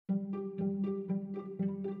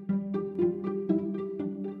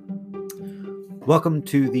Welcome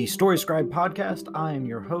to the Story Scribe podcast. I am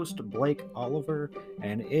your host, Blake Oliver,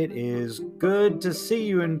 and it is good to see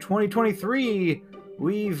you in 2023.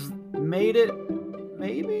 We've made it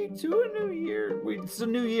maybe to a new year. It's a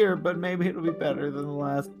new year, but maybe it'll be better than the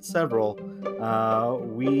last several.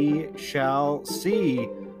 We shall see.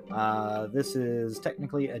 This is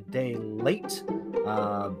technically a day late,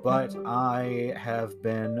 but I have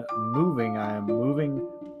been moving. I am moving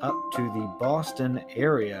up to the Boston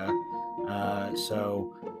area.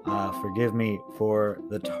 So forgive me for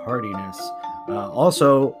the tardiness.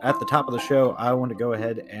 Also, at the top of the show, I want to go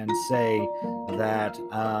ahead and say that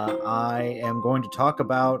I am going to talk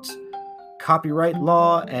about copyright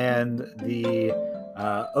law and the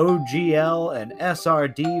OGL and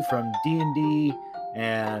SRD from D&D.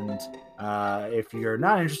 And if you're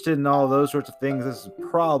not interested in all those sorts of things, this is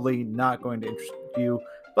probably not going to interest you.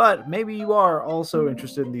 But maybe you are also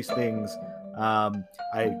interested in these things.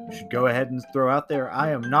 I should go ahead and throw out there,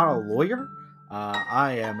 I am not a lawyer.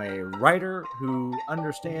 I am a writer who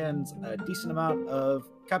understands a decent amount of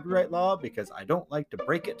copyright law because I don't like to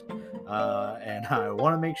break it. And I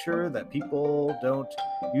want to make sure that people don't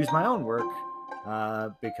use my own work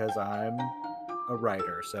because I'm a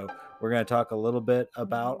writer. So we're going to talk a little bit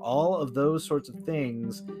about all of those sorts of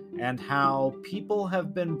things and how people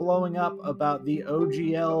have been blowing up about the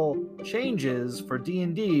OGL changes for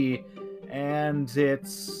D&D, and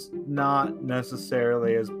it's not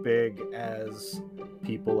necessarily as big as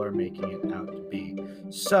people are making it out to be.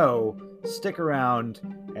 So stick around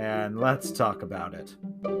and let's talk about it.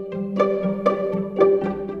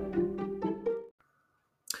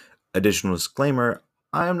 Additional disclaimer,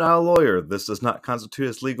 I am not a lawyer. This does not constitute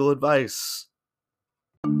as legal advice.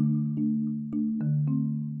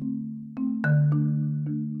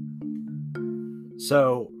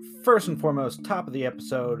 So, first and foremost, top of the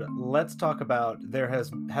episode, let's talk about there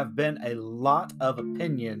have been a lot of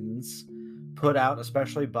opinions put out,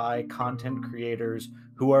 especially by content creators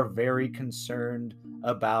who are very concerned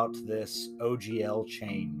about this OGL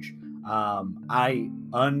change. I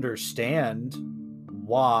understand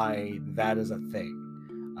why that is a thing.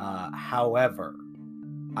 However,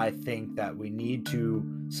 I think that we need to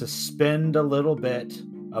suspend a little bit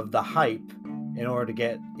of the hype in order to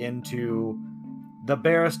get into the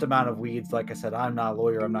barest amount of weeds. Like I said, I'm not a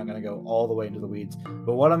lawyer. I'm not going to go all the way into the weeds.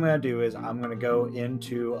 But what I'm going to do is I'm going to go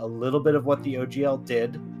into a little bit of what the OGL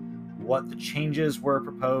did, what the changes were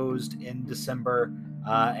proposed in December,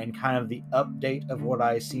 and kind of the update of what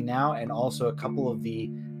I see now, and also a couple of the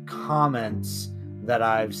comments that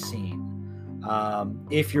I've seen.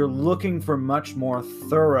 If you're looking for much more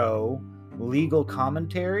thorough legal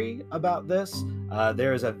commentary about this,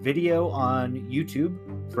 there is a video on YouTube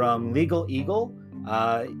from Legal Eagle.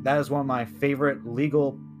 That is one of my favorite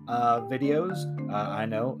legal videos. I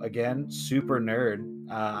know, again, super nerd.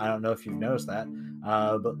 I don't know if you've noticed that,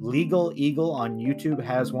 but Legal Eagle on YouTube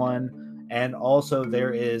has one. And also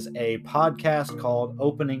there is a podcast called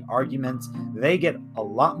Opening Arguments. They get a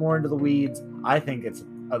lot more into the weeds. I think it's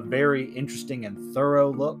a very interesting and thorough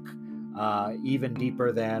look, even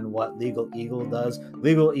deeper than what Legal Eagle does.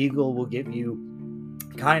 Legal Eagle will give you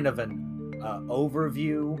kind of an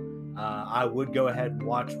overview. I would go ahead and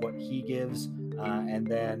watch what he gives. And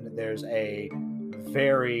then there's a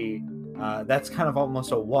very, that's kind of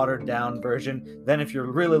almost a watered down version. Then if you're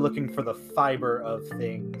really looking for the fiber of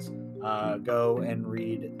things, go and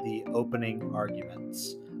read the Opening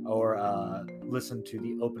Arguments, or listen to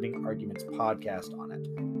the Opening Arguments podcast on it.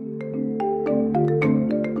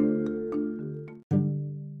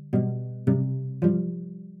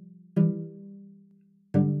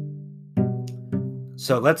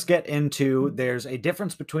 So let's get into, there's a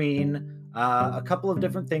difference between a couple of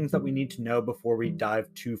different things that we need to know before we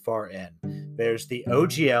dive too far in. There's the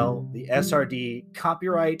OGL, the SRD,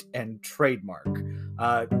 copyright, and trademark.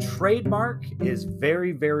 Trademark is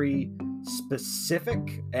very, very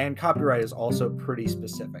specific, and copyright is also pretty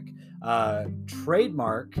specific.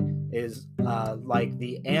 Trademark is like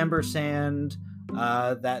the ampersand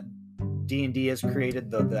that D&D has created,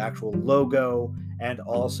 the actual logo, and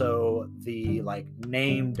also the like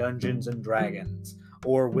name Dungeons and Dragons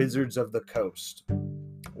or Wizards of the Coast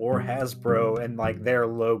or Hasbro and like their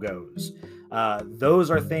logos.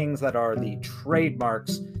 Those are things that are the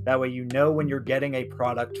trademarks. That way you know when you're getting a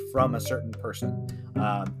product from a certain person.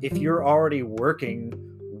 If you're already working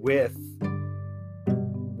with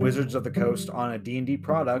Wizards of the Coast on a D&D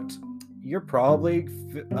product, you're probably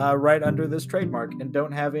right under this trademark and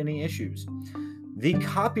don't have any issues. The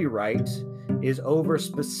copyright is over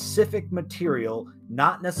specific material,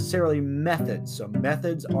 not necessarily methods. So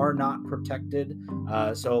methods are not protected.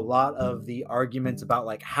 So a lot of the arguments about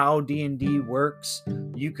like how D&D works,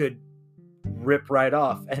 you could rip right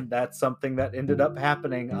off, and that's something that ended up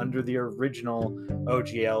happening under the original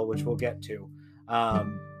OGL, which we'll get to.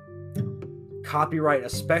 Copyright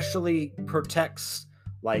especially protects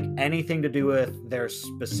like anything to do with their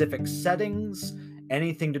specific settings,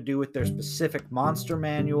 anything to do with their specific monster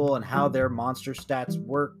manual and how their monster stats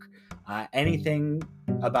work, anything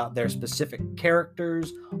about their specific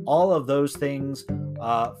characters. All of those things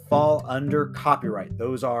fall under copyright.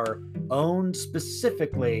 Those are owned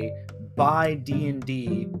specifically by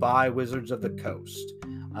D&D, by Wizards of the Coast.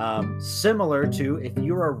 Similar to if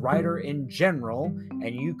you're a writer in general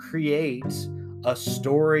and you create a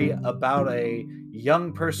story about a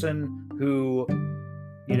young person who,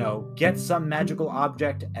 you know, gets some magical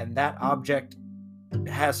object, and that object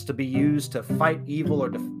has to be used to fight evil or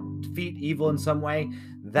defeat evil in some way,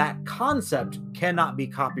 that concept cannot be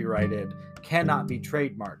copyrighted, cannot be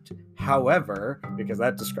trademarked. However, because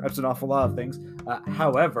that describes an awful lot of things,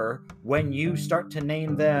 however, when you start to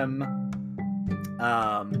name them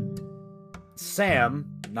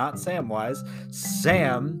Sam, not Samwise,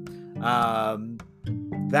 Sam,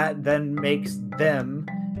 that then makes them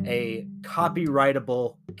a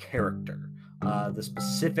copyrightable character. The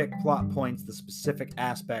specific plot points, the specific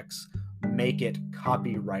aspects make it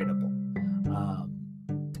copyrightable.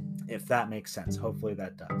 If that makes sense. Hopefully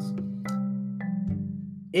that does.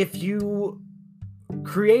 If you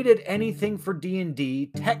created anything for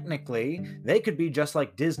D&D, technically, they could be just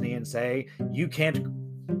like Disney and say, you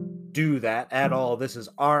can't do that at all. This is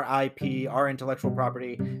our IP, our intellectual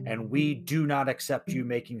property, and we do not accept you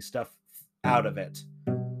making stuff out of it.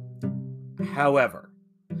 However,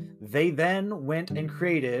 they then went and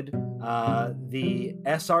created the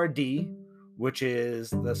SRD, which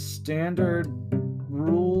is the standard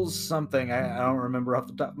rules something. I don't remember off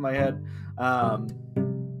the top of my head.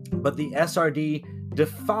 But the SRD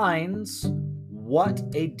defines what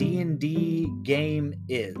a D&D game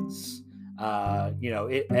is.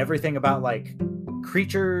 Everything about like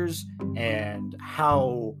creatures and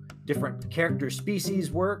how different character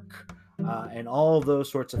species work, and all of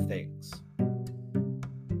those sorts of things.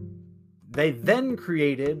 They then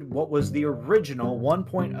created what was the original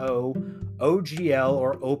 1.0 OGL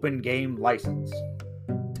or Open Game License.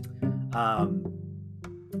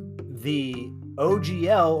 The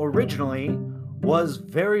OGL originally was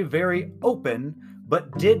very, very open,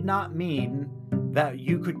 but did not mean that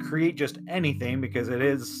you could create just anything, because it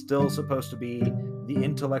is still supposed to be the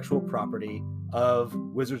intellectual property of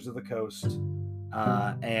Wizards of the Coast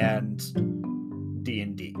and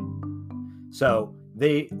D&D. So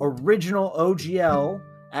the original OGL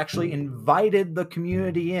actually invited the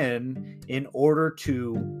community in order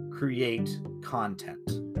to create content.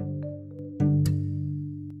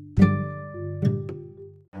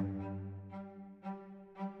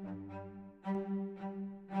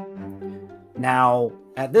 Now,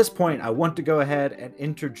 at this point, I want to go ahead and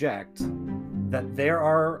interject that there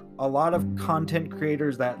are a lot of content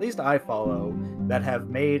creators that at least I follow that have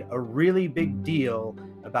made a really big deal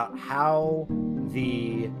about how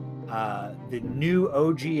the new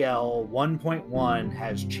OGL 1.1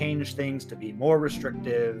 has changed things to be more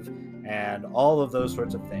restrictive and all of those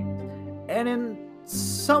sorts of things. And in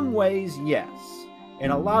some ways, yes.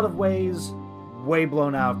 In a lot of ways, way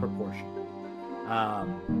blown out of proportion.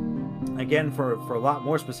 Again, for a lot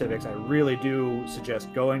more specifics, I really do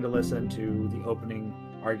suggest going to listen to the Opening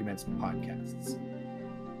Arguments podcasts.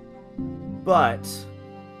 But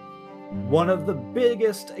one of the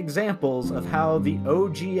biggest examples of how the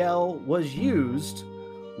OGL was used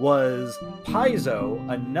was Paizo,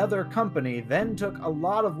 another company, then took a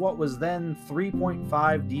lot of what was then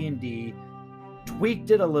 3.5 D&D,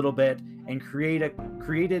 tweaked it a little bit, and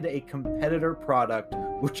created a competitor product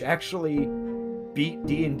which actually beat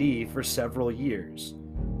D&D for several years.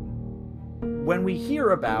 When we hear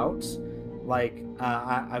about, like,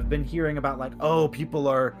 I've been hearing about, like, oh, people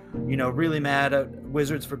are, really mad at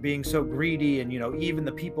Wizards for being so greedy, and, even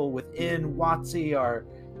the people within WotC are,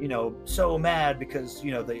 so mad because,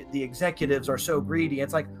 the executives are so greedy.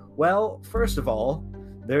 It's like, well, first of all,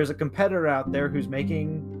 there's a competitor out there who's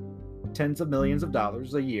making tens of millions of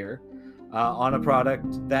dollars a year on a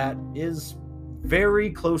product that is very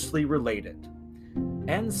closely related.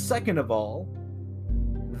 And second of all,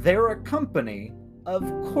 they're a company. Of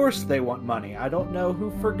course they want money. I don't know who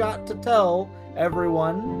forgot to tell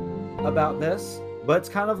everyone about this, but it's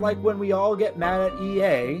kind of like when we all get mad at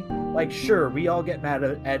EA. Like, sure, we all get mad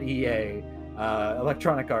at EA,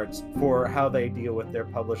 Electronic Arts, for how they deal with their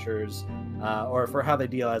publishers or for how they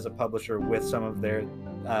deal as a publisher with some of their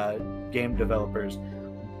game developers.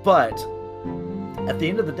 But at the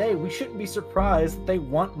end of the day, we shouldn't be surprised that they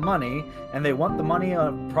want money, and they want the money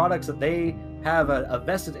on products that they have a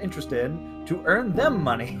vested interest in to earn them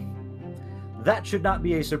money. That should not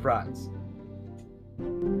be a surprise.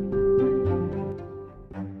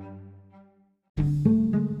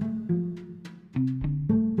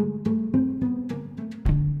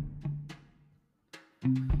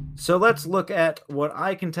 So let's look at what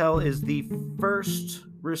I can tell is the first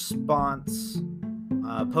response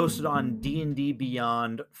posted on D&D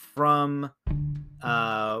Beyond from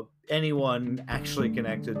anyone actually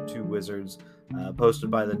connected to Wizards,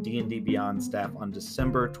 posted by the D&D Beyond staff on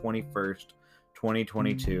December 21st,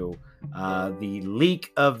 2022. The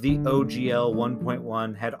leak of the OGL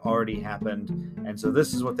 1.1 had already happened, and so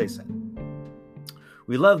this is what they said.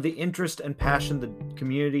 We love the interest and passion the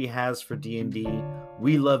community has for D&D.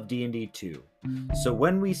 We love D&D too. So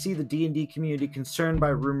when we see the D&D community concerned by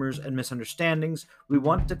rumors and misunderstandings, we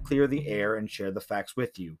want to clear the air and share the facts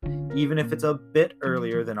with you, even if it's a bit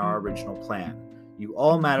earlier than our original plan. You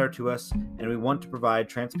all matter to us, and we want to provide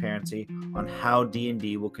transparency on how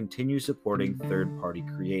D&D will continue supporting third-party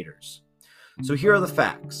creators. So here are the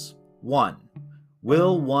facts. 1.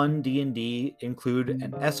 Will 1 D&D include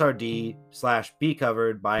an SRD/be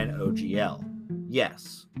covered by an OGL?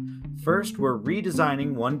 Yes. First, we're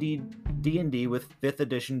redesigning 1 D&D with 5th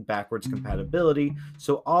edition backwards compatibility,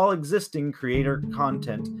 so all existing creator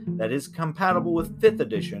content that is compatible with 5th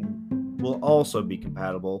edition will also be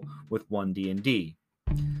compatible with 1 D&D.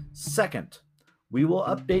 Second, we will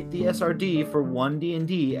update the SRD for 1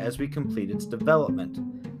 D&D as we complete its development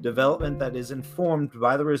that is informed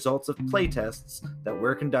by the results of playtests that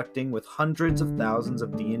we're conducting with hundreds of thousands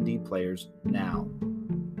of D&D players now.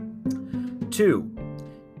 2.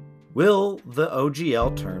 Will the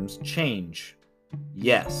OGL terms change?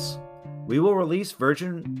 Yes. We will release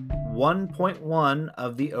version 1.1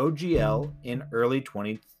 of the OGL in early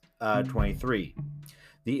 2023.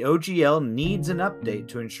 The OGL needs an update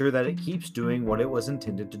to ensure that it keeps doing what it was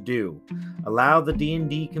intended to do. Allow the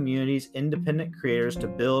D&D community's independent creators to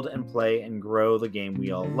build and play and grow the game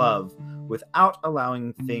we all love, without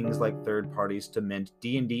allowing things like third parties to mint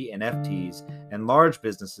D&D NFTs and large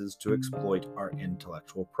businesses to exploit our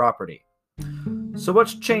intellectual property. So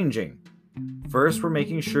what's changing? First, we're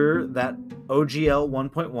making sure that OGL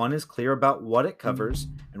 1.1 is clear about what it covers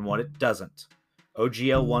and what it doesn't.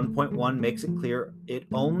 OGL 1.1 makes it clear it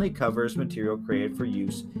only covers material created for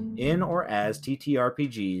use in or as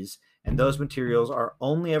TTRPGs, and those materials are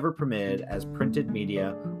only ever permitted as printed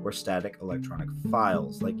media or static electronic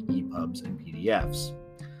files like EPUBs and PDFs.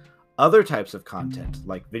 Other types of content,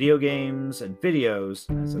 like video games and videos,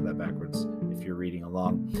 I said that backwards if you're reading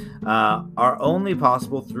along, are only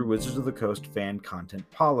possible through Wizards of the Coast fan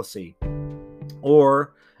content policy,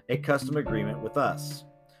 or a custom agreement with us.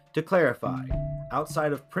 To clarify,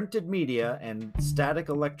 outside of printed media and static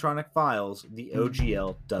electronic files, the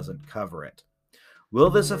OGL doesn't cover it. Will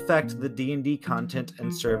this affect the D&D content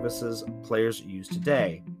and services players use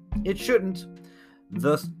today? It shouldn't.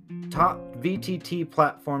 The top VTT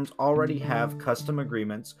platforms already have custom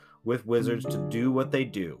agreements with Wizards to do what they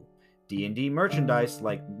do. D&D merchandise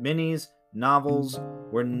like minis, novels,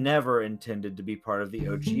 were never intended to be part of the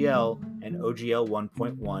OGL, and OGL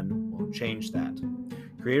 1.1 won't change that.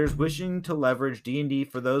 Creators wishing to leverage D&D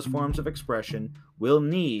for those forms of expression will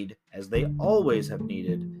need, as they always have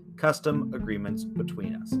needed, custom agreements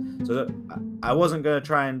between us. So I wasn't going to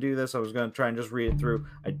try and do this. I was going to try and just read it through.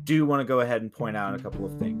 I do want to go ahead and point out a couple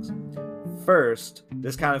of things. First,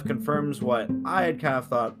 this kind of confirms what I had kind of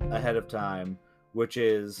thought ahead of time, which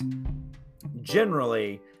is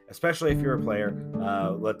generally, especially if you're a player,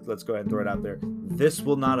 let's go ahead and throw it out there, this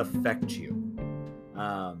will not affect you.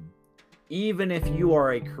 Even if you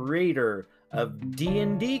are a creator of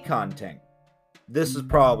D&D content, this is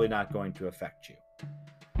probably not going to affect you.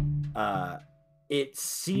 It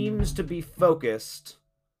seems to be focused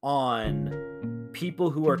on people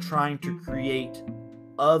who are trying to create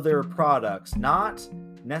other products, not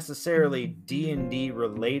necessarily D&D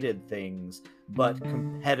related things, but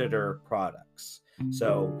competitor products.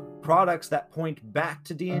 So products that point back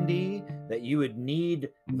to D&D that you would need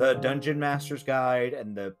the Dungeon Master's Guide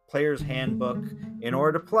and the Player's Handbook in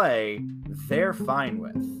order to play, they're fine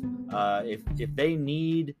with. If they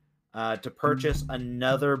need to purchase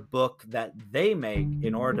another book that they make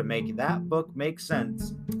in order to make that book make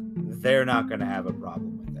sense, they're not going to have a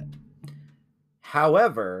problem with it.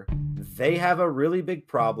 However, they have a really big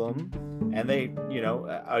problem, and they,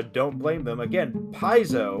 I don't blame them. Again,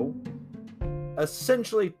 Paizo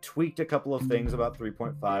essentially tweaked a couple of things about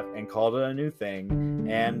 3.5 and called it a new thing.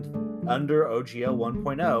 And under OGL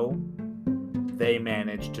 1.0, they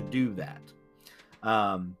managed to do that.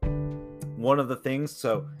 One of the things,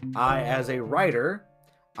 so I, as a writer,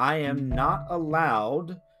 I am not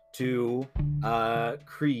allowed to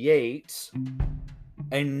create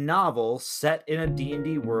a novel set in a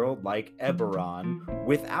D&D world like Eberron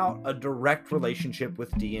without a direct relationship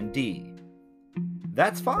with D&D.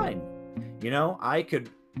 That's fine. I could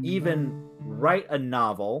even write a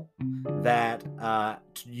novel that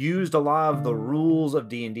used a lot of the rules of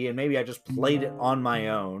D&D, and maybe I just played it on my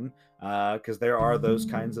own, because there are those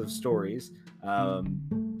kinds of stories.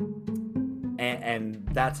 And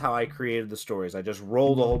that's how I created the stories. I just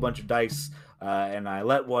rolled a whole bunch of dice, and I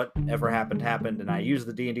let whatever happened, and I used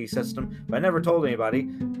the D&D system, but I never told anybody.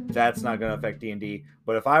 That's not going to affect D&D.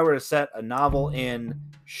 But if I were to set a novel in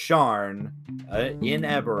Sharn, in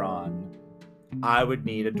Eberron, I would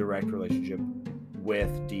need a direct relationship with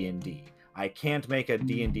D&D. I can't make a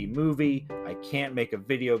D&D movie. I can't make a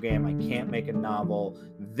video game. I can't make a novel.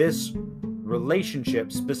 This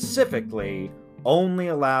relationship specifically only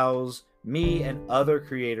allows me and other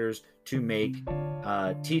creators to make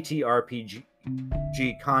TTRPG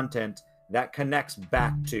content that connects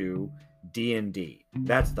back to D&D.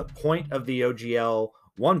 That's the point of the OGL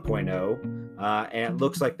 1.0, and it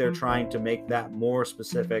looks like they're trying to make that more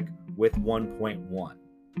specific with 1.1.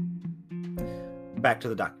 Back to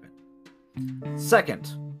the document.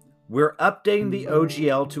 Second, we're updating the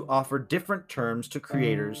OGL to offer different terms to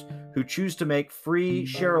creators who choose to make free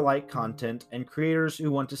share-alike content and creators who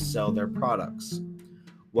want to sell their products.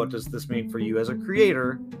 What does this mean for you as a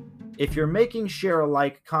creator? If you're making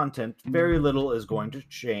share-alike content, very little is going to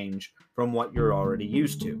change from what you're already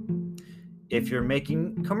used to. If you're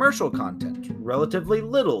making commercial content, relatively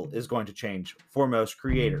little is going to change for most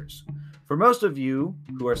creators. For most of you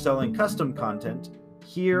who are selling custom content,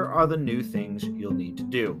 here are the new things you'll need to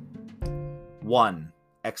do. 1.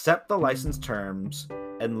 Accept the license terms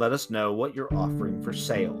and let us know what you're offering for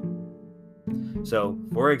sale. So,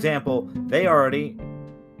 for example, I'm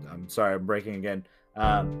breaking again.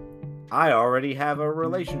 I already have a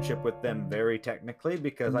relationship with them very technically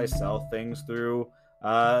because I sell things through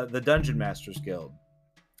the Dungeon Masters Guild.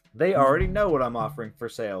 They already know what I'm offering for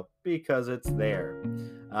sale because it's there.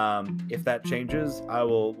 If that changes,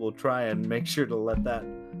 we'll try and make sure to let that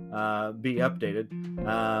be updated.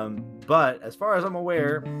 But as far as I'm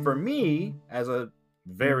aware, for me, as a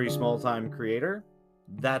very small-time creator,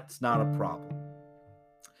 that's not a problem.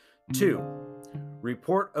 2.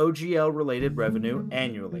 Report OGL-related revenue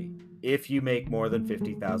annually if you make more than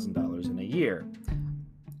 $50,000 in a year.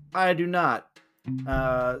 I do not.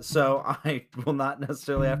 So I will not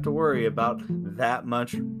necessarily have to worry about that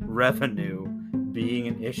much revenue being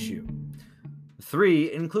an issue.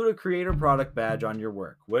 3, include a creator product badge on your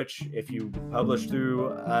work, which if you publish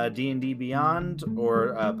through D&D Beyond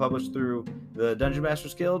or publish through the Dungeon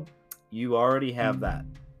Masters Guild, you already have that.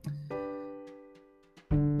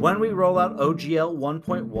 When we roll out OGL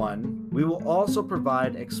 1.1, we will also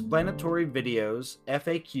provide explanatory videos,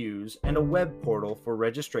 FAQs, and a web portal for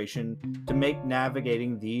registration to make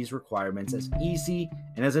navigating these requirements as easy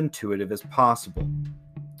and as intuitive as possible.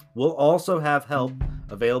 We'll also have help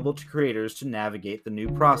available to creators to navigate the new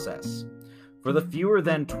process. For the fewer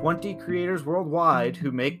than 20 creators worldwide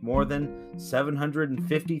who make more than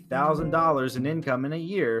 $750,000 in income in a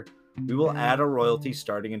year, we will add a royalty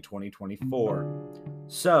starting in 2024.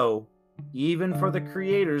 So, even for the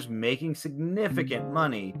creators making significant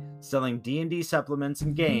money selling D&D supplements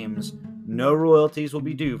and games, no royalties will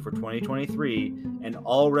be due for 2023, and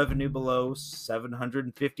all revenue below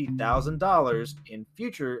 $750,000 in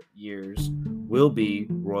future years will be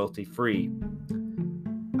royalty-free.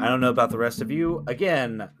 I don't know about the rest of you.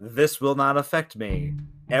 Again, this will not affect me.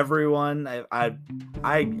 Everyone, I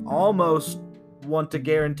almost want to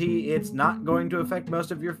guarantee it's not going to affect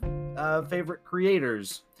most of your favorite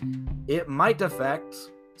creators. It might affect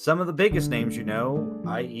some of the biggest names you know,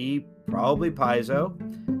 i.e. probably Paizo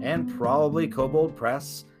and probably Kobold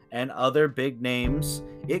Press and other big names.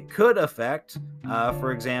 It could affect,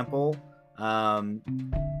 for example,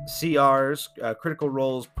 CR's Critical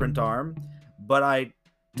Role's print arm, but I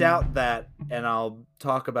doubt that, and I'll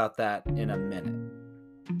talk about that in a minute.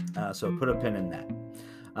 So put a pin in that.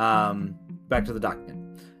 Back to the document.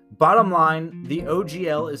 Bottom line, the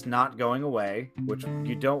OGL is not going away, which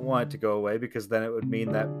you don't want it to go away because then it would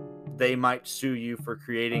mean that they might sue you for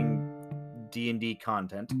creating D&D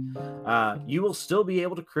content, you will still be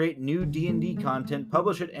able to create new D&D content,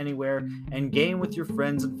 publish it anywhere, and game with your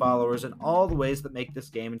friends and followers in all the ways that make this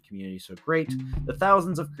game and community so great. The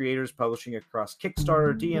thousands of creators publishing across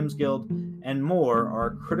Kickstarter, DM's Guild, and more are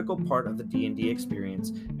a critical part of the D&D experience,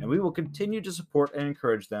 and we will continue to support and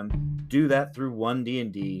encourage them to do that through One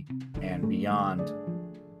D&D and beyond.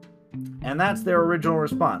 And that's their original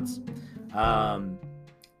response. A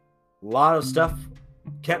lot of stuff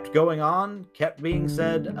kept going on, kept being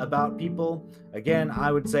said about people. Again,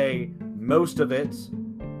 I would say most of it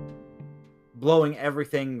blowing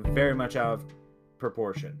everything very much out of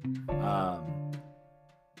proportion.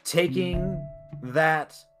 Taking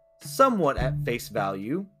that somewhat at face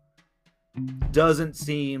value doesn't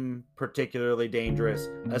seem particularly dangerous,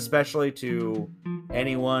 especially to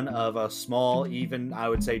anyone of a small, even I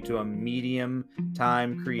would say to a medium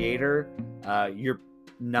time creator. You're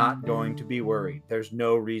not going to be worried. There's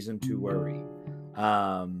no reason to worry,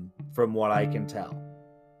 from what I can tell.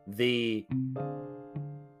 The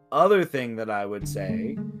other thing that I would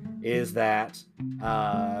say is that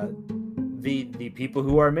the people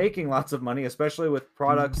who are making lots of money, especially with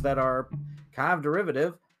products that are kind of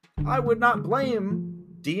derivative, I would not blame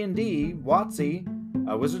D&D, WotC,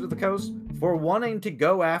 Wizards of the Coast, for wanting to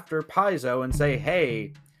go after Paizo and say,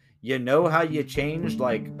 hey, you know how you changed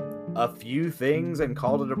like a few things and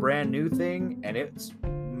called it a brand new thing and it's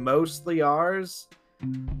mostly ours?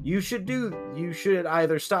 You should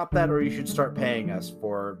either stop that or you should start paying us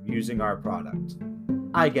for using our product.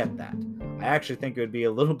 I get that. I actually think it would be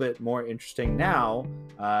a little bit more interesting now,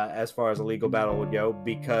 as far as a legal battle would go,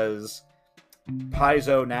 because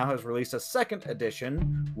Paizo now has released a second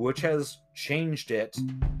edition, which has changed it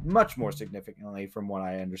much more significantly from what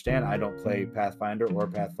I understand. I don't play Pathfinder or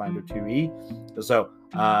Pathfinder 2e, so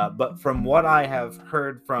but from what I have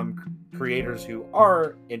heard from creators who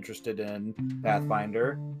are interested in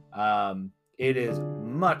Pathfinder, it is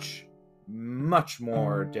much, much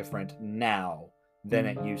more different now than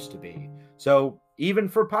it used to be. So even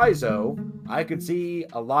for Paizo, I could see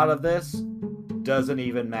a lot of this doesn't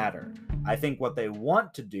even matter. I think what they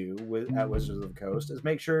want to do at Wizards of the Coast is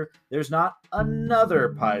make sure there's not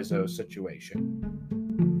another Paizo situation.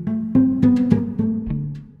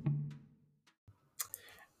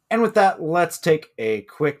 And with that, let's take a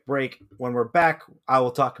quick break. When we're back, I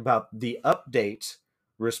will talk about the update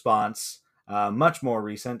response, much more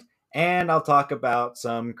recent, and I'll talk about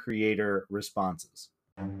some creator responses.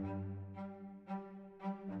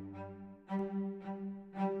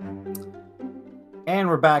 And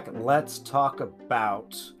we're back. Let's talk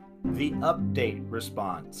about the update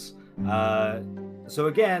response. So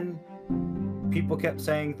again, people kept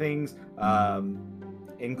saying things,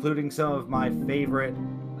 including some of my favorite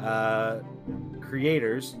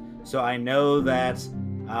creators. So I know that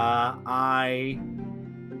I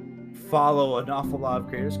follow an awful lot of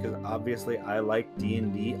creators because obviously I like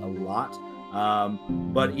D&D a lot.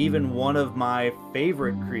 But even one of my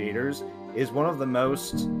favorite creators is one of the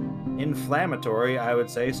most inflammatory, I would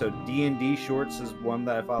say. So D&D Shorts is one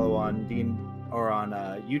that I follow on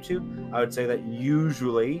YouTube. I would say that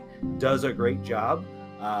usually does a great job.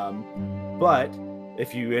 But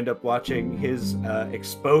if you end up watching his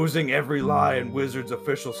exposing every lie in Wizards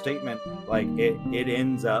official statement, like it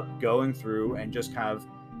ends up going through and just kind of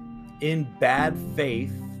in bad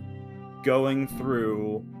faith going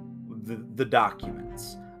through the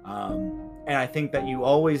documents. And I think that you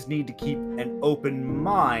always need to keep an open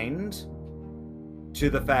mind to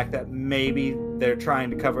the fact that maybe they're trying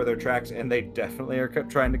to cover their tracks, and they definitely are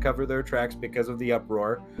trying to cover their tracks because of the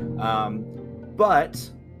uproar. But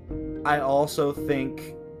I also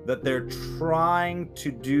think that they're trying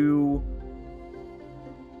to do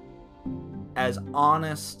as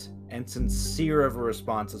honest and sincere of a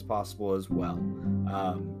response as possible as well.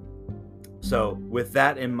 So with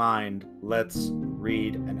that in mind, let's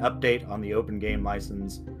read an update on the open game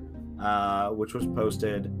license, which was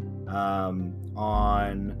posted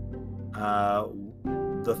on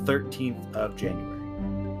the 13th of January.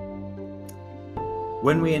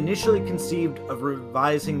 When we initially conceived of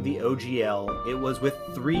revising the OGL, it was with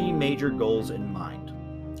three major goals in mind.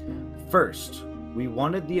 First, we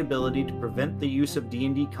wanted the ability to prevent the use of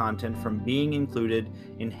D&D content from being included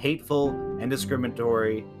in hateful and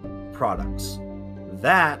discriminatory products.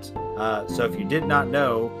 That, so if you did not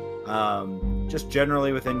know, just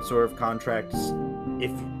generally within sort of contracts,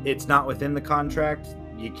 if it's not within the contract,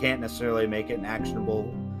 you can't necessarily make it an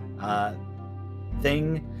actionable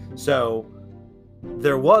thing. So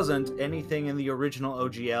there wasn't anything in the original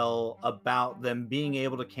OGL about them being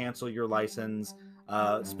able to cancel your license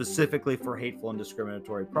specifically for hateful and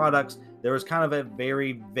discriminatory products. There was kind of a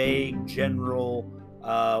very vague, general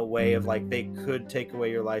way of like they could take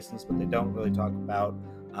away your license, but they don't really talk about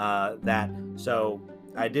that. So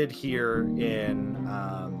I did hear in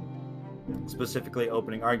specifically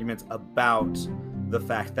opening arguments about the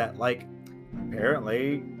fact that, like,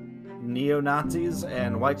 apparently neo-Nazis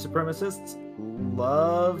and white supremacists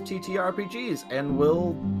love TTRPGs and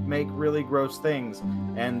will make really gross things,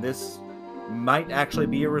 and this might actually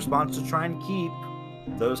be a response to try and keep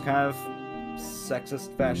those kind of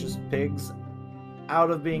sexist, fascist pigs out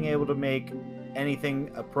of being able to make anything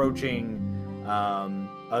approaching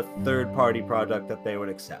a third-party product that they would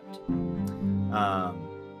accept.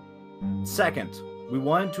 Second, we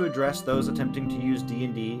wanted to address those attempting to use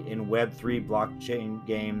D&D in Web3 blockchain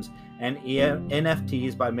games and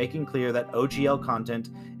NFTs by making clear that OGL content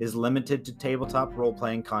is limited to tabletop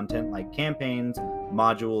role-playing content like campaigns,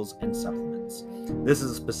 modules, and supplements. This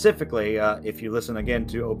is specifically, if you listen again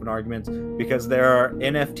to open arguments, because there are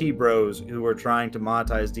NFT bros who are trying to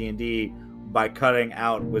monetize D&D by cutting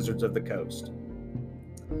out Wizards of the Coast.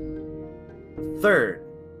 Third,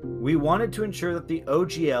 we wanted to ensure that the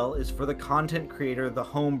OGL is for the content creator, the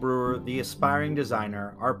home brewer, the aspiring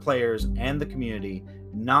designer, our players, and the community,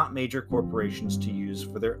 not major corporations to use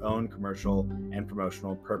for their own commercial and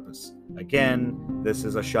promotional purpose. Again, this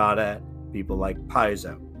is a shot at people like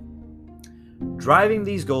Paizo. Driving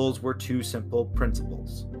these goals were two simple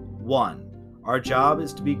principles. 1, our job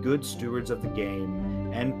is to be good stewards of the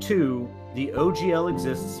game, and 2, the OGL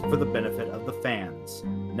exists for the benefit of the fans.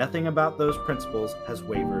 Nothing about those principles has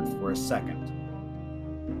wavered for a second.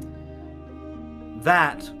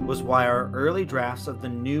 That was why our early drafts of the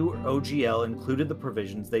new OGL included the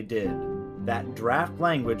provisions they did. That draft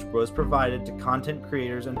language was provided to content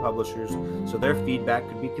creators and publishers so their feedback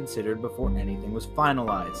could be considered before anything was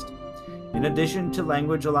finalized. In addition to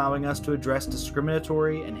language allowing us to address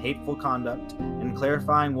discriminatory and hateful conduct and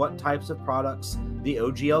clarifying what types of products the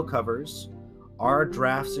OGL covers, our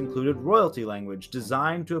drafts included royalty language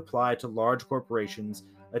designed to apply to large corporations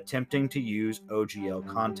attempting to use OGL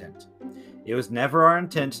content. It was never our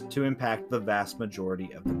intent to impact the vast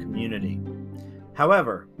majority of the community.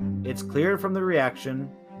 However, it's clear from the reaction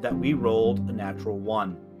that we rolled a natural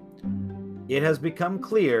one. It has become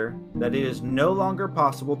clear that it is no longer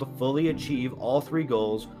possible to fully achieve all three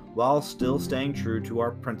goals while still staying true to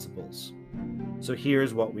our principles. So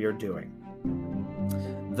here's what we are doing.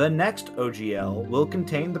 The next OGL will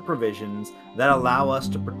contain the provisions that allow us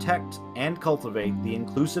to protect and cultivate the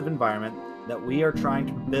inclusive environment that we are trying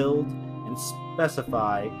to build and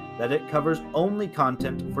specify that it covers only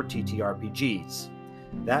content for TTRPGs.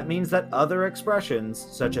 That means that other expressions,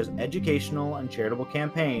 such as educational and charitable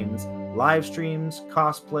campaigns, live streams,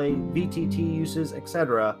 cosplay, VTT uses,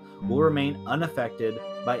 etc., will remain unaffected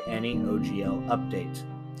by any OGL update.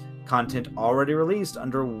 Content already released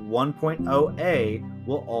under 1.0a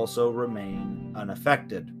will also remain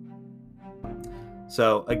unaffected.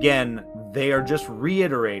 So again, they are just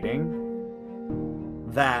reiterating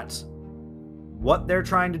that what they're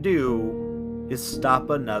trying to do is stop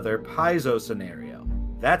another Paizo scenario.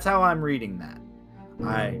 That's how I'm reading that.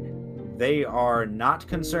 They are not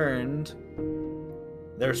concerned.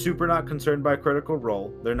 They're super not concerned by Critical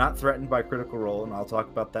Role. They're not threatened by Critical Role, and I'll talk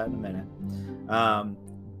about that in a minute.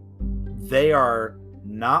 They are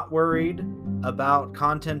not worried about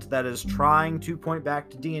content that is trying to point back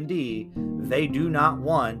to D&D. They do not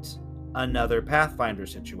want another Pathfinder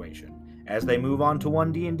situation. As they move on to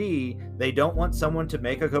 1D&D, they don't want someone to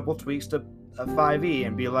make a couple tweaks to a 5e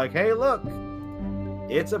and be like, hey, look,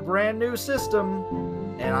 it's a brand new system,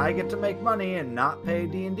 and I get to make money and not pay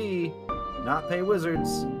D&D, not pay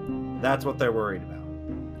Wizards. That's what they're worried about.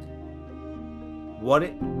 What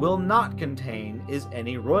it will not contain is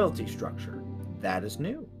any royalty structure. That is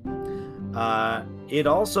new. It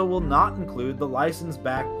also will not include the license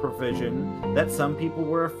back provision that some people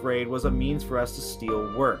were afraid was a means for us to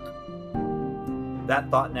steal work. That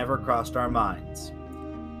thought never crossed our minds.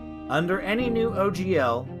 Under any new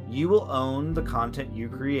OGL, you will own the content you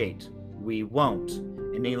create. We won't.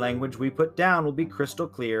 Any language we put down will be crystal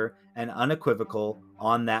clear and unequivocal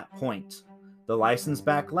on that point. The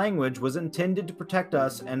license-back language was intended to protect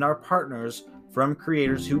us and our partners from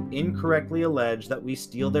creators who incorrectly allege that we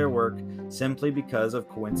steal their work simply because of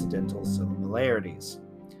coincidental similarities.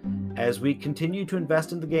 As we continue to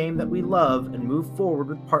invest in the game that we love and move forward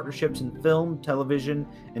with partnerships in film, television,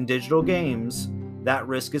 and digital games, that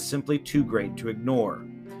risk is simply too great to ignore.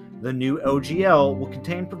 The new OGL will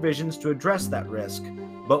contain provisions to address that risk,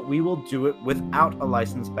 but we will do it without a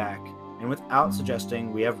license back and without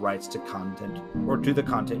suggesting we have rights to content or to the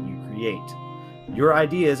content you create. Your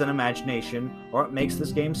idea is an imagination, or it makes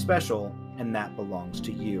this game special, and that belongs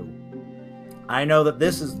to you. I know that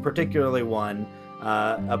this is particularly one,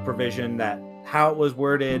 a provision that how it was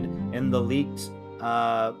worded in the leaked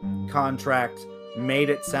contract made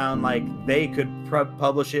it sound like they could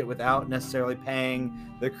publish it without necessarily paying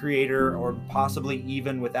the creator, or possibly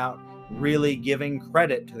even without really giving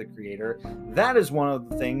credit to the creator. That is one of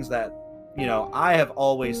the things that, I have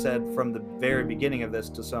always said from the very beginning of this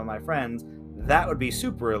to some of my friends, that would be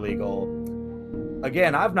super illegal.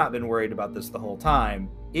 Again, I've not been worried about this the whole time.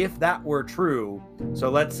 If that were true, so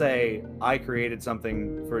let's say I created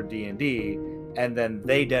something for D&D, and then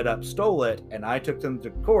they dead up stole it, and I took them to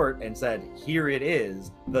court and said, here it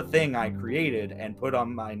is, the thing I created and put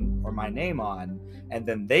on my name on, and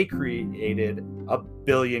then they created 1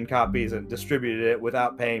 billion copies and distributed it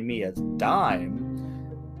without paying me a dime,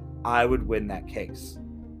 I would win that case.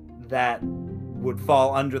 That would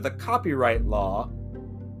fall under the copyright law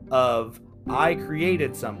of, I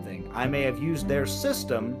created something. I may have used their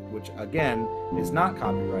system, which again is not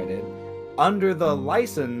copyrighted, under the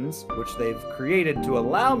license which they've created to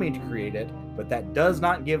allow me to create it, but that does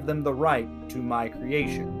not give them the right to my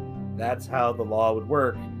creation. That's how the law would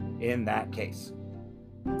work in that case.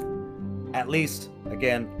 At least,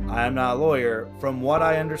 again, I am not a lawyer. From what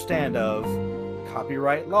I understand of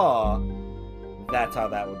copyright law, that's how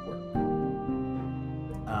that would work.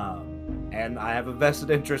 And I have a vested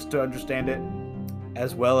interest to understand it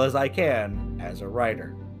as well as I can as a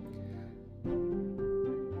writer.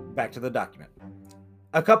 Back to the document.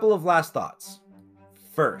 A couple of last thoughts.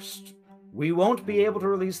 First, we won't be able to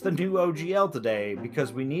release the new OGL today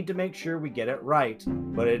because we need to make sure we get it right,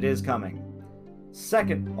 but it is coming.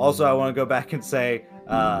 Second, also I want to go back and say,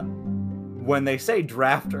 when they say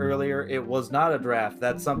draft earlier, it was not a draft.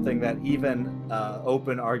 That's something that even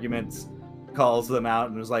Open Arguments calls them out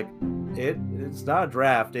and was like, it's not a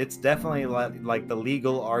draft. It's definitely like the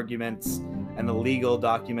legal arguments and the legal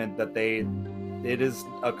document that it is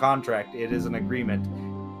a contract. It is an agreement.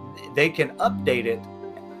 They can update it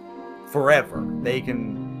forever. They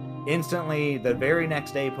can instantly, the very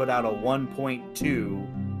next day, put out a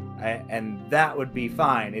 1.2, and that would be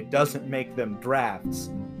fine. It doesn't make them drafts.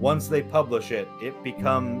 Once they publish it, it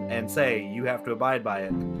become and say you have to abide by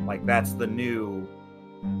it. Like that's the new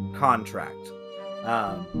contract.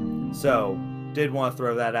 So did want to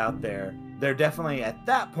throw that out there. They're definitely at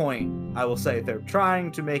that point, I will say, they're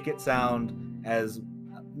trying to make it sound as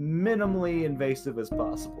minimally invasive as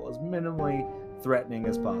possible, as minimally threatening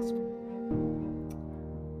as possible.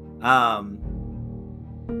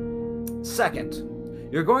 Second,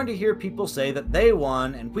 you're going to hear people say that they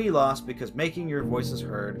won and we lost because making your voices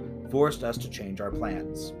heard forced us to change our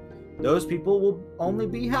plans. Those people will only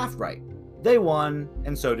be half right. They won,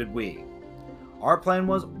 and so did we. Our plan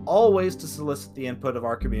was always to solicit the input of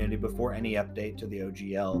our community before any update to the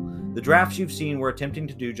OGL. The drafts you've seen were attempting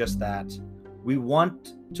to do just that. We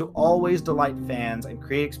want to always delight fans and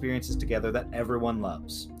create experiences together that everyone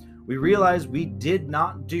loves. We realize we did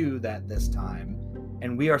not do that this time,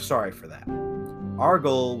 and we are sorry for that. Our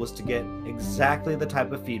goal was to get exactly the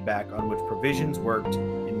type of feedback on which provisions worked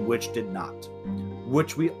and which did not,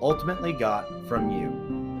 which we ultimately got from you.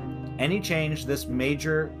 Any change this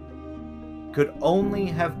major could only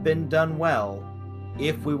have been done well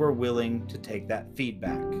if we were willing to take that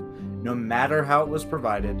feedback, no matter how it was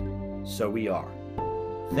provided, so we are.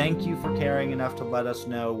 Thank you for caring enough to let us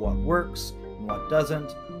know what works and what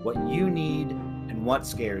doesn't, what you need and what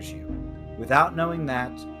scares you. Without knowing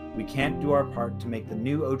that, we can't do our part to make the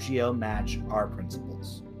new OGL match our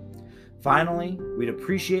principles. Finally, we'd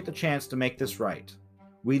appreciate the chance to make this right.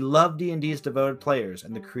 We love D&D's devoted players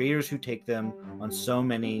and the creators who take them on so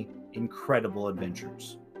many incredible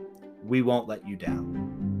adventures. We won't let you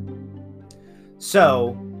down.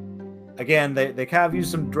 So, again, they kind of use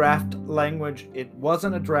some draft language. It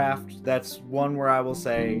wasn't a draft. That's one where I will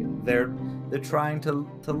say they're trying to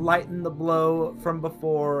lighten the blow from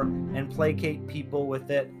before and placate people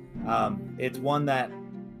with it. It's one that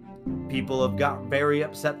people have got very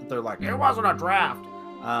upset that they're like, it wasn't a draft.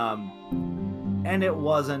 And it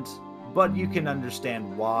wasn't, but you can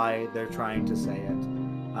understand why they're trying to say it.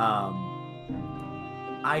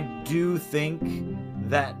 I do think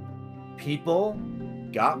that people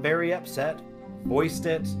got very upset, voiced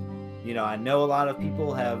it. I know a lot of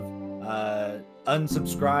people have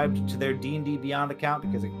unsubscribed to their D&D Beyond account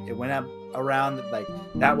because it went up around like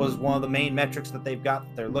that was one of the main metrics that they've got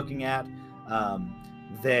that they're looking at.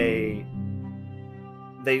 They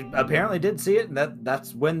apparently did see it, and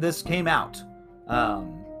that's when this came out.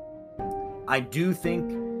 I do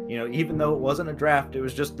think, even though it wasn't a draft, it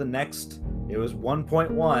was just the next It was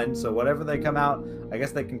 1.1, so whatever they come out, I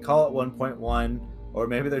guess they can call it 1.1, or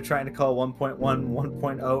maybe they're trying to call 1.1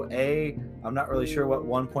 1.0A. I'm not really sure what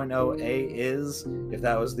 1.0A is, if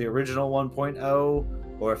that was the original 1.0,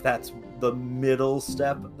 or if that's the middle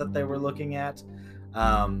step that they were looking at.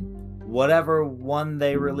 Whatever one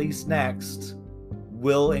they release next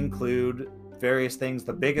will include various things.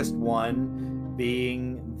 The biggest one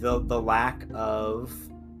being the lack of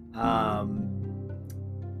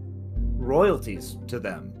royalties to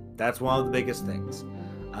them. That's one of the biggest things.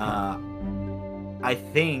 I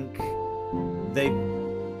think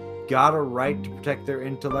they've got a right to protect their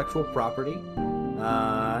intellectual property,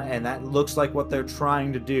 and that looks like what they're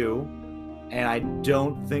trying to do. And I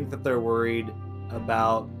don't think that they're worried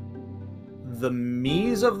about the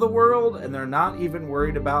me's of the world, and they're not even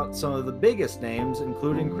worried about some of the biggest names,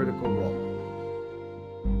 including Critical Role.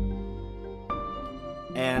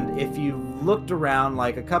 And if you've looked around,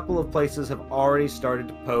 like, a couple of places have already started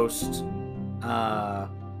to post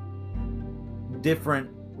different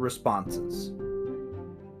responses.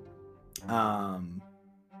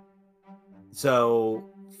 So,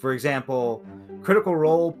 for example, Critical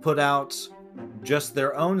Role put out just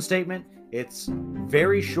their own statement. It's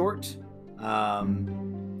very short.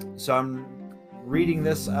 So I'm reading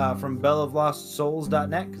this from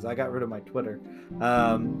belloflostsouls.net because I got rid of my Twitter.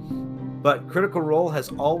 But Critical Role has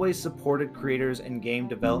always supported creators and game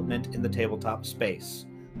development in the tabletop space.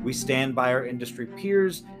 We stand by our industry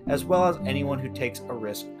peers as well as anyone who takes a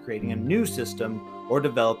risk creating a new system or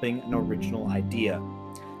developing an original idea.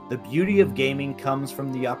 The beauty of gaming comes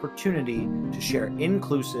from the opportunity to share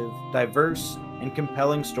inclusive, diverse, and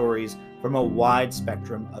compelling stories from a wide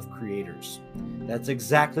spectrum of creators. That's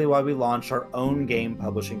exactly why we launched our own game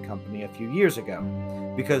publishing company a few years ago,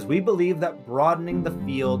 because we believe that broadening the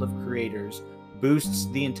field of creators boosts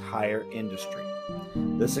the entire industry.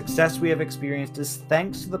 The success we have experienced is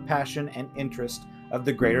thanks to the passion and interest of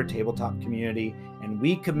the greater tabletop community, and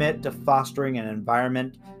we commit to fostering an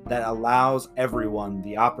environment that allows everyone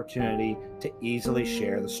the opportunity to easily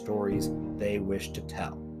share the stories they wish to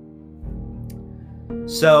tell.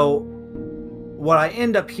 So, what I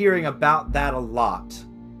end up hearing about that a lot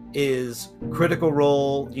is Critical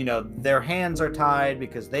Role, their hands are tied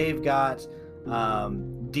because they've got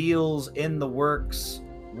deals in the works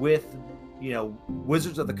with,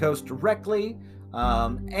 Wizards of the Coast directly,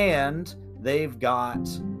 and they've got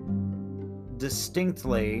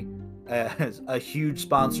distinctly a huge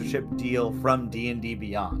sponsorship deal from D&D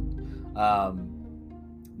Beyond.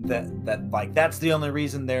 That's the only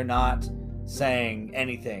reason they're not saying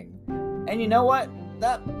anything. And you know what?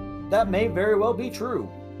 That may very well be true.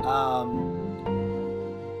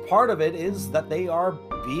 Part of it is that they are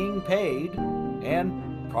being paid,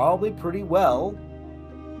 and probably pretty well,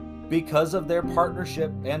 because of their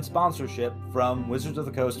partnership and sponsorship from Wizards of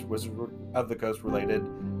the Coast related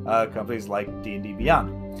companies like D&D Beyond.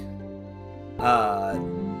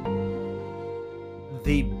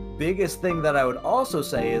 The biggest thing that I would also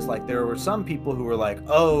say is, like, there were some people who were like,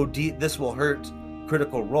 oh, this will hurt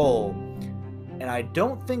Critical Role. And I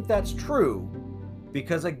don't think that's true,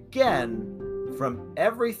 because again, from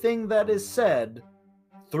everything that is said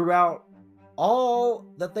throughout all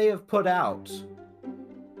that they have put out,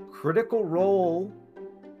 Critical Role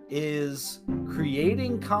is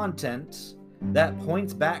creating content that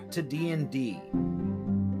points back to D&D.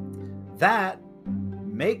 That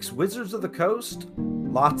makes Wizards of the Coast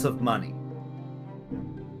lots of money.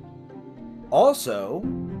 Also,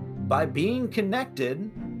 by being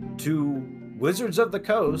connected to Wizards of the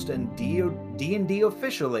Coast and D&D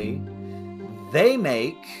officially, they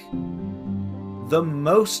make the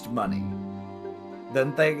most money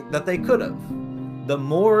that they could have. The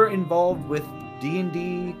more involved with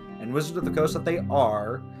D&D and Wizards of the Coast that they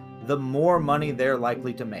are, the more money they're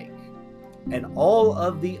likely to make. And all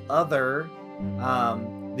of the other,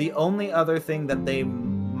 the only other thing that they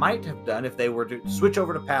might have done if they were to switch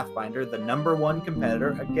over to Pathfinder, the number one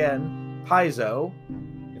competitor, again, Paizo,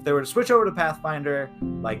 if they were to switch over to Pathfinder,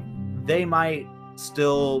 they might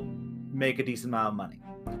still make a decent amount of money.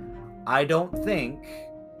 I don't think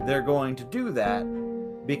they're going to do that,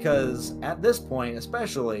 because at this point,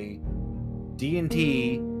 especially,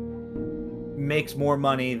 D&D makes more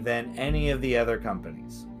money than any of the other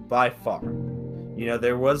companies, by far.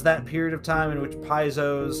 There was that period of time in which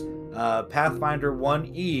Paizo's Pathfinder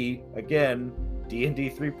 1E, again, D&D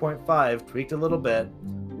 3.5, tweaked a little bit,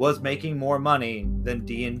 was making more money than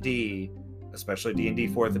D&D, especially D&D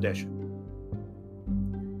 4th edition.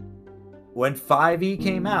 When 5e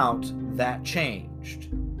came out, that changed.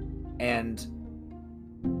 And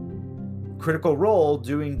Critical Role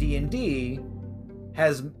doing D&D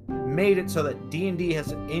has made it so that D&D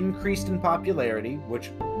has increased in popularity,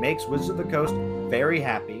 which makes Wizards of the Coast very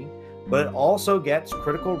happy, but it also gets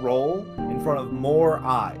Critical Role in front of more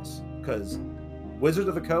eyes, because Wizards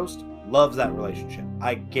of the Coast loves that relationship.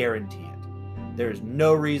 I guarantee it. There's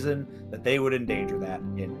no reason that they would endanger that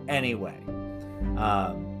in any way.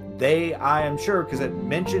 I am sure, because it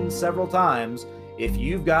mentioned several times, if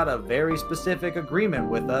you've got a very specific agreement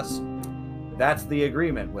with us, that's the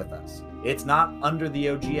agreement with us. It's not under the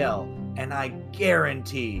OGL. And I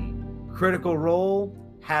guarantee Critical Role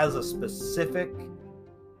has a specific,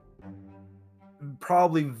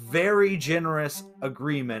 probably very generous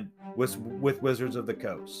agreement with Wizards of the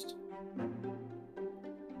Coast.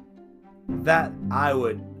 That I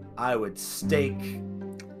would stake.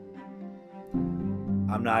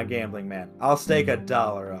 I'm not a gambling man. I'll stake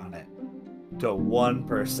 $1 on it to one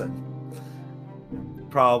person.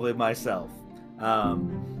 Probably myself.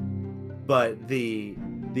 But the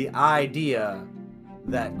idea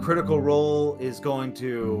that Critical Role is going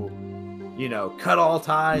to, cut all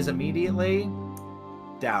ties immediately,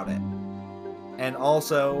 doubt it. And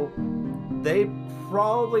also, they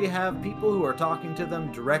probably have people who are talking to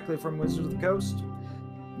them directly from Wizards of the Coast,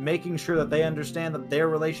 making sure that they understand that their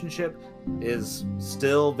relationship is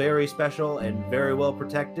still very special and very well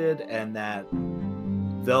protected, and that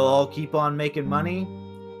they'll all keep on making money.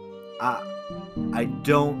 I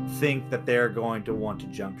don't think that they're going to want to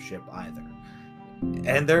jump ship either.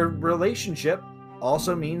 And their relationship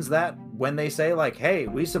also means that when they say, like, hey,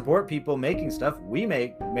 we support people making stuff, we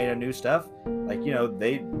made a new stuff, like,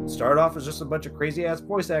 they start off as just a bunch of crazy ass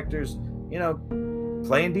voice actors,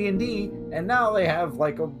 playing D&D, and now they have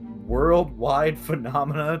like a worldwide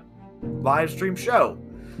phenomena live stream show.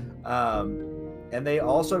 And they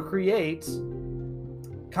also create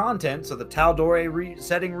content. So the Tal'Dorei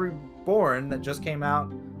setting Reborn that just came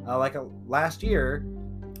out last year,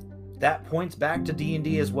 that points back to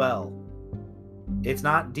D&D as well. It's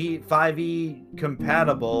not 5e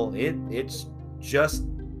compatible. It's just,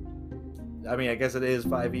 I mean, I guess it is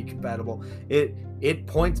 5e compatible. It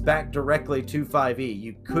points back directly to 5e.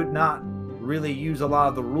 You could not really use a lot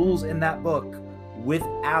of the rules in that book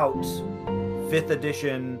without 5th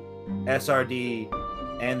edition SRD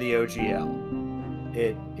and the OGL.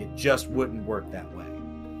 It just wouldn't work that way.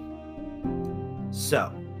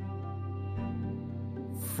 So,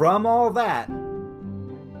 from all that,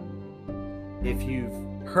 if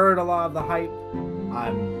you've heard a lot of the hype,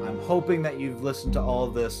 I'm hoping that you've listened to all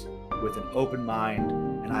of this with an open mind,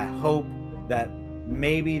 and I hope that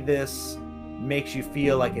maybe this makes you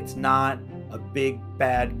feel like it's not a big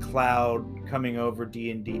bad cloud coming over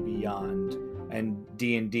D&D Beyond and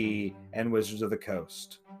D&D and Wizards of the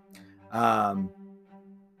Coast.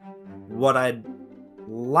 What I'd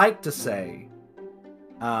like to say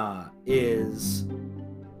is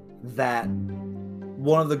that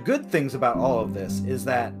one of the good things about all of this is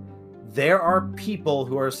that there are people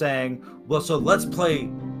who are saying, well, so let's play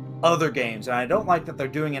other games. And I don't like that they're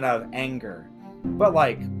doing it out of anger. But,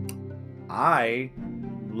 like, I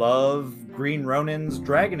love Green Ronin's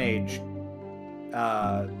Dragon Age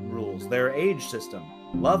rules, their age system.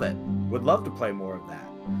 Love it. Would love to play more of that.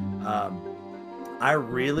 I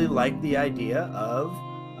really like the idea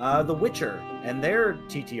of The Witcher and their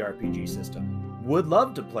TTRPG system. Would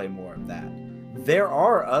love to play more of that. There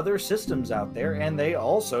are other systems out there, and they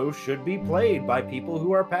also should be played by people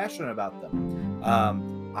who are passionate about them.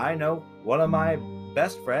 I know one of my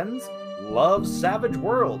best friends loves Savage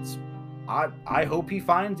Worlds. I hope he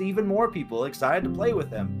finds even more people excited to play with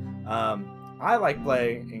him. I like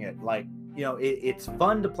playing it. Like, it's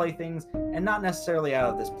fun to play things, and not necessarily out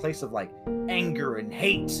of this place of, like, anger and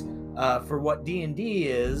hate for what D&D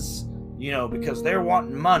is, because they're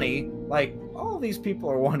wanting money. Like, all these people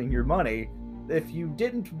are wanting your money. If you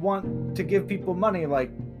didn't want to give people money,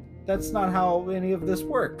 like, that's not how any of this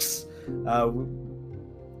works.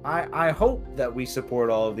 I hope that we support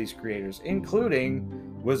all of these creators,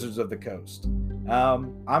 including Wizards of the Coast.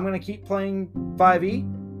 I'm going to keep playing 5e,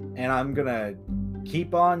 and I'm going to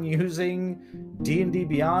keep on using D&D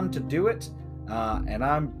Beyond to do it, and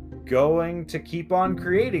I'm going to keep on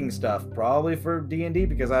creating stuff, probably for D&D,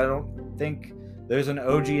 because I don't think there's an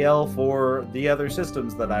OGL for the other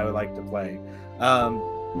systems that I would like to play.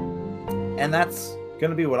 And that's going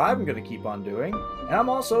to be what I'm going to keep on doing. And I'm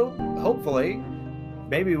also, hopefully,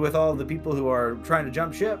 maybe with all the people who are trying to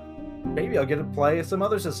jump ship, maybe I'll get to play some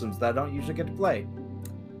other systems that I don't usually get to play.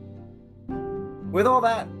 With all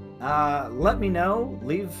that, let me know.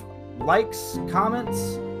 Leave likes,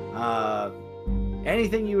 comments,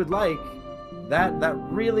 anything you would like. That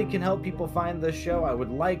really can help people find this show. I would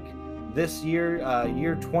like this year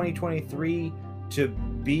 2023 to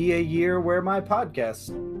be a year where my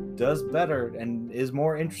podcast does better and is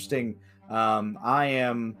more interesting. I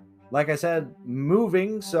am, like I said,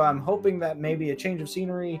 moving, so I'm hoping that maybe a change of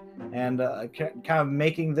scenery and kind of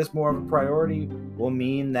making this more of a priority will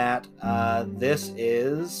mean that this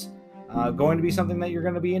is going to be something that you're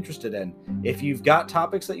going to be interested in. If you've got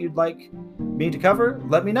topics that you'd like me to cover,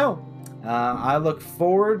 let me know. I look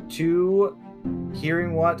forward to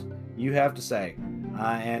hearing what you have to say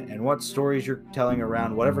and what stories you're telling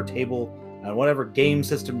around whatever table and whatever game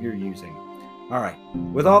system you're using. All right.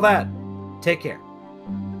 With all that, take care.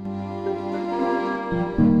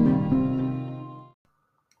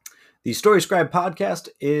 The Story Scribe podcast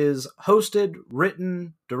is hosted,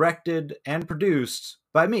 written, directed, and produced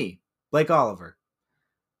by me, Blake Oliver.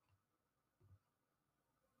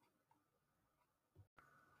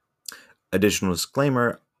 Additional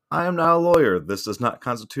disclaimer, I am not a lawyer. This does not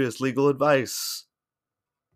constitute as legal advice.